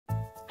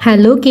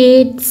Hello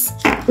kids,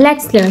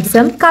 let's learn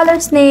some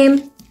colors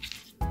name.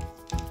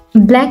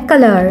 Black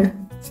color,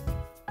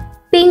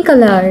 pink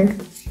color,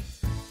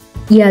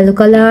 yellow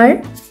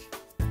color,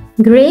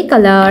 gray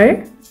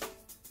color,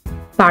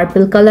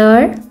 purple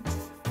color,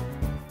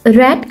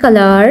 red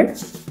color,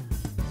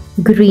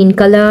 green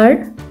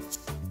color,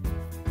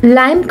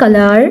 lime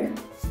color,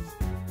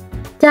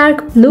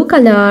 dark blue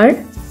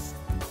color,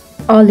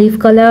 olive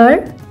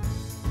color,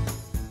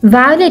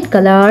 violet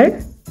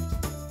color,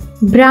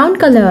 brown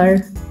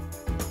color.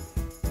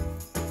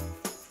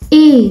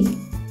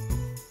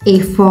 A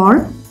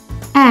for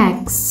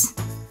X.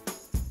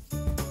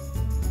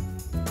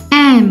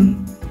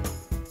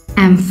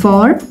 M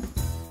for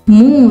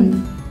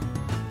moon.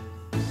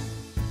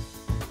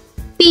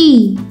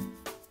 P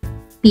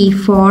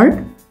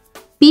for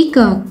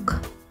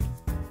peacock.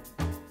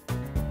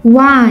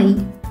 Y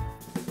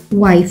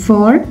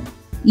for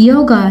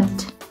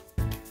yogurt.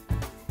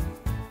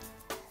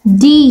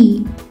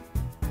 D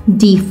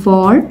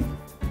for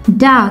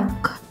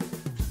duck.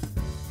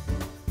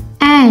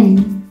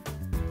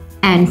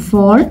 N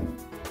for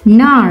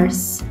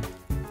nurse.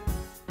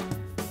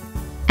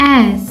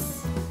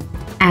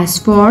 S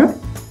for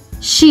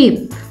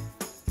sheep.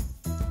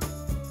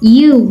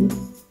 U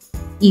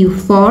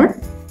for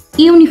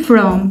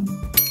uniform.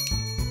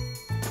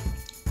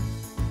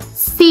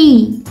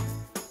 C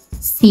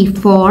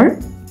for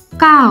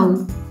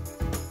cow.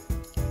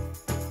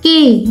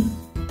 K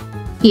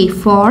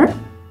for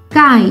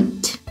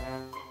kite.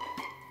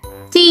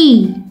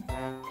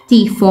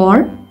 T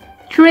for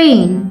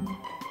train.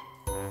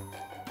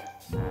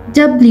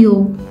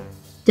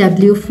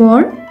 W for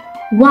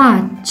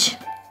watch.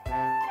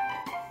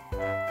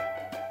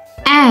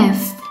 F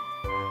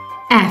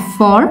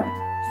for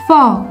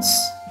fox.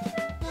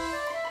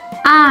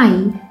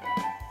 I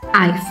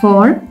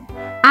for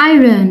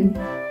iron.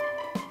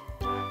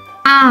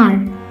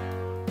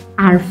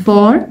 R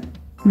for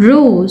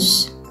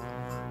rose.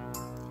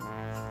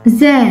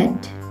 Z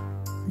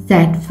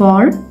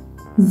for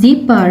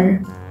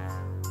zipper.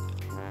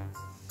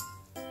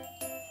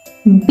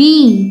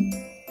 B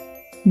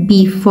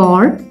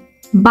for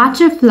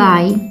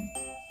butterfly.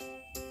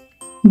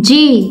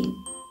 J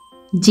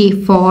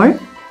for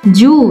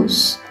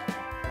juice.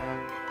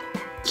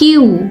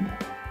 Q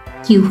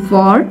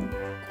for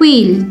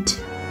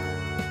quilt.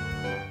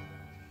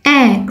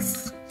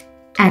 X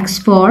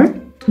for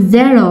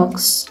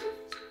Xerox.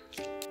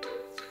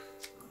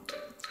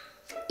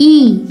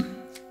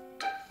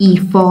 E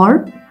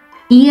for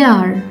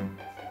ear.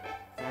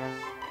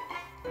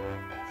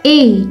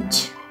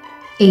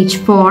 H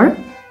for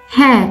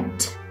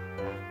hat.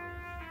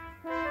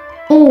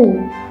 O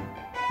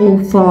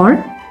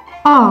for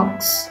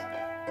ox.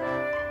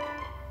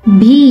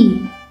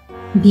 B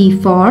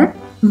for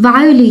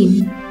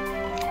violin.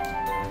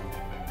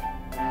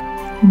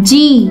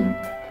 G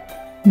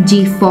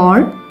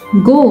for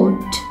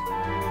goat.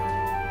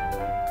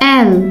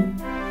 L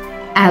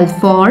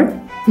for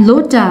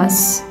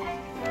lotus.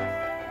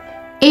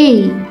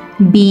 A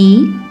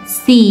B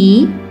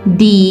C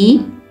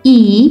D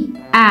E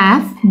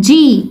F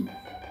G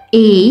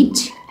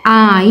H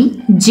I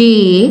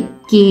J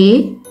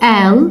K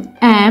L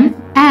M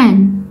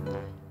N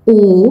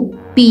O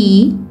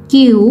P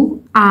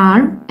Q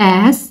R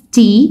S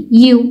T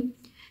U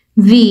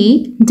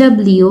V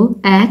W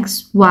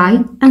X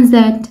Y and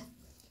Z.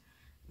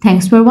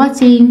 Thanks for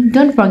watching.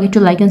 Don't forget to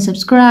like and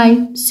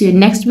subscribe. See you in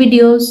next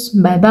videos.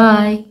 Bye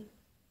bye.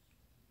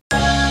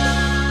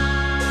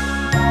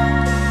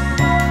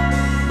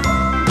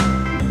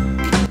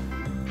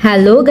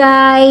 Hello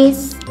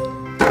guys.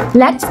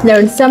 Let's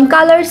learn some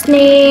colors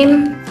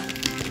name.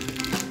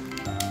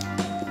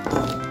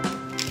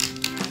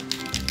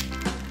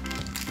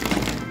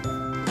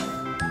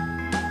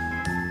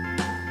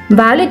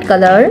 Violet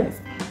color,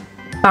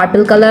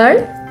 purple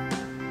color,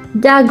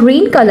 dark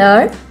green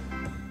color,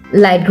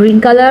 light green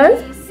color,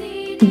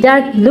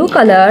 dark blue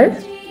color,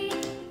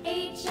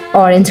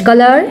 orange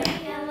color,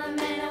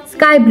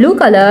 sky blue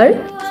color,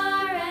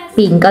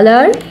 pink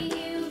color,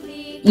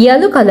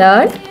 yellow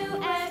color,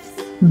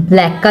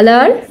 black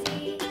color,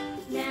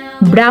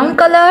 brown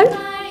color,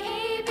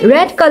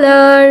 red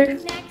color.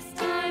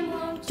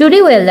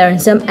 Today we'll learn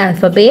some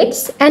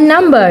alphabets and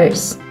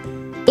numbers.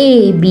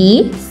 A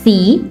B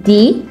C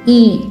D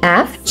E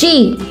F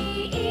G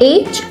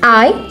H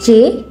I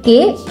J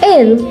K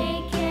L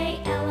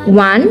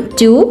 1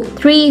 2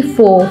 3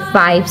 4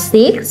 5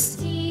 6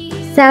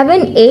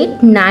 7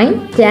 8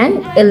 9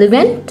 10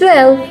 11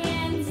 12.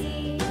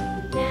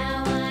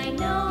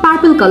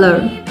 Purple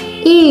color.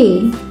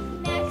 A.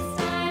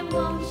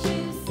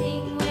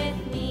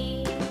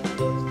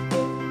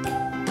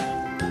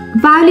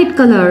 Violet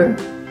color.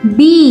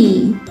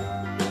 B.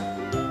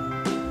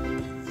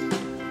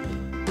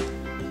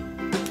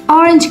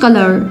 Orange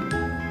color.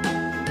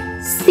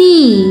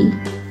 C.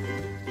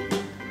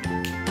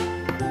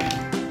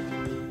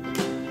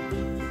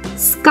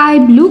 Sky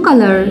blue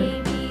color.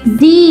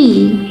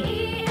 D.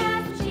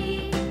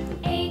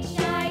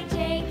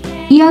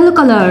 Yellow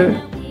color.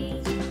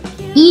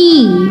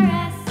 E.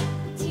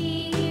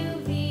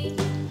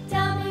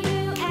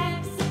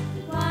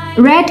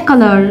 Red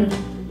color.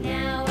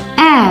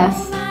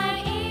 F.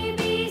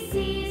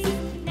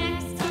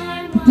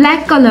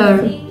 Black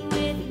color.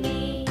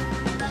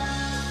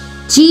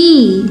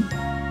 G.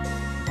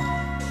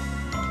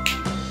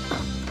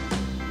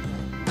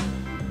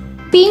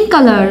 Pink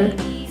color.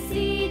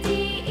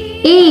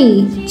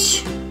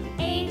 H.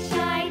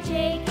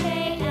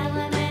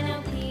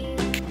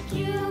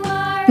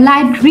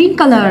 Light green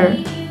color.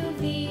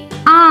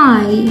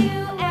 I.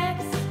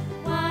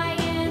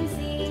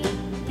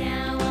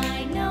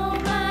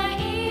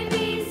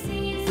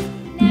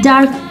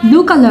 Dark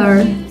blue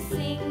color.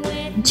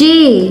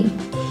 J.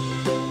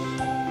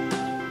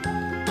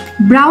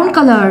 Brown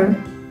color.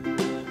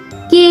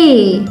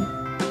 K.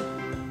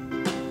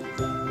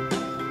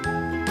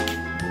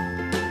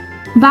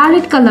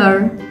 Violet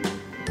color.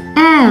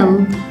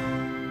 L.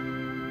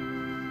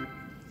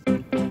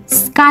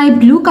 Sky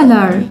blue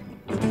color.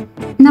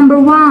 Number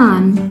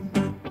 1.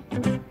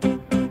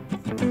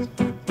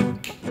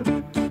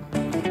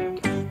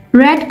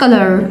 Red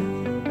color.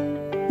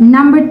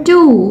 Number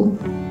 2.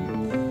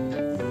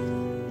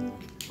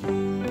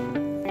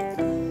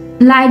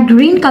 Light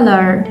green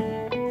color.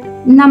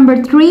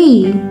 Number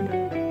 3.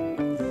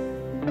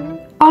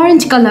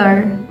 Orange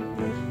color.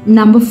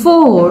 Number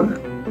 4.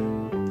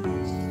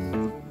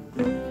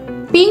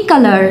 Pink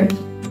color.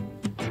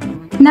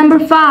 Number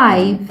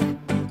 5.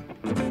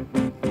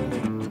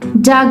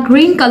 Dark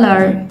green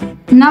color.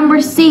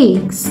 Number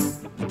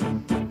 6.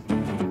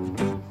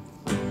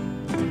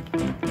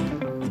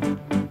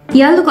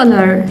 Yellow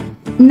color.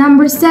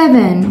 Number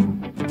 7.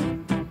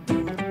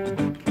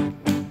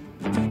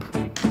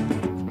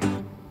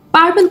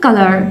 Purple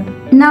color.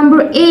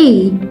 Number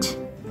 8.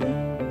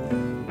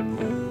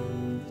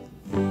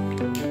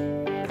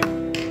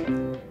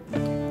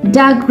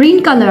 Dark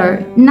green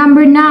color.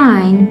 Number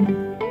 9.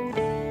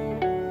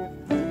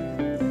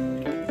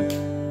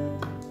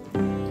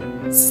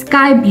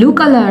 Sky blue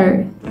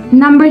color.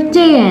 Number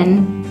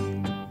 10.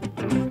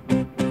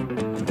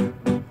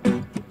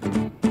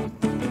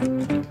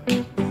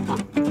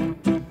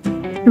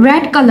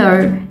 Red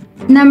color.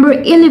 Number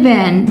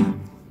 11.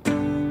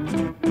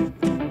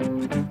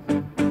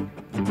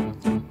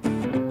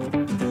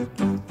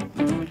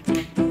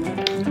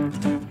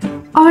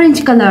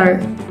 Orange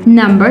color.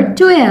 Number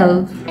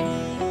 12.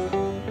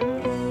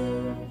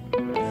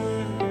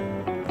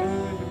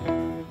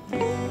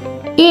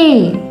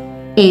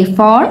 A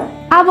for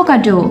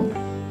avocado.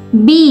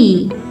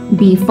 B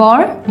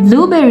for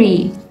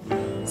blueberry.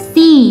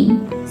 C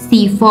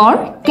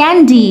for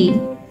candy.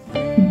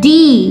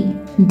 D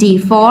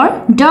for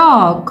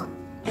dog.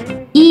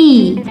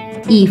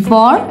 E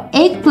for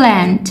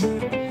eggplant.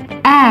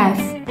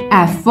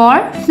 F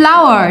for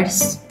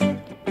flowers.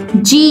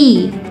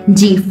 G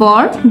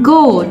for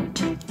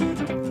goat.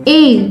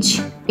 H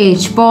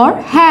for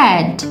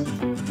head.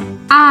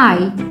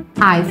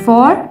 I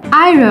for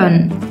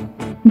iron.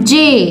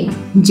 J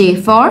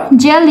for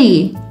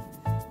jelly.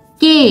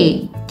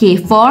 K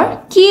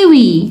for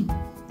kiwi.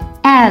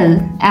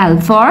 L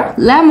for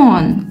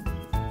lemon.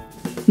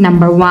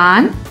 Number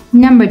 1,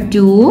 number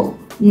 2,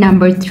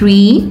 number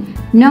 3,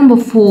 number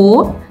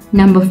 4,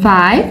 number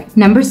 5,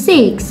 number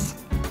 6,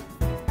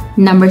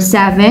 number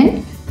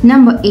 7,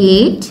 number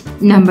 8,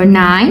 number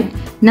 9,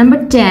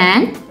 number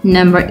 10,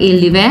 number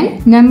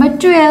 11, number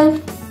 12.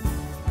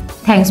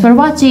 Thanks for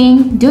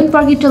watching. Don't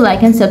forget to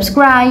like and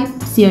subscribe.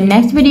 See you in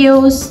next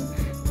videos.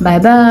 Bye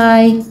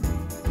bye.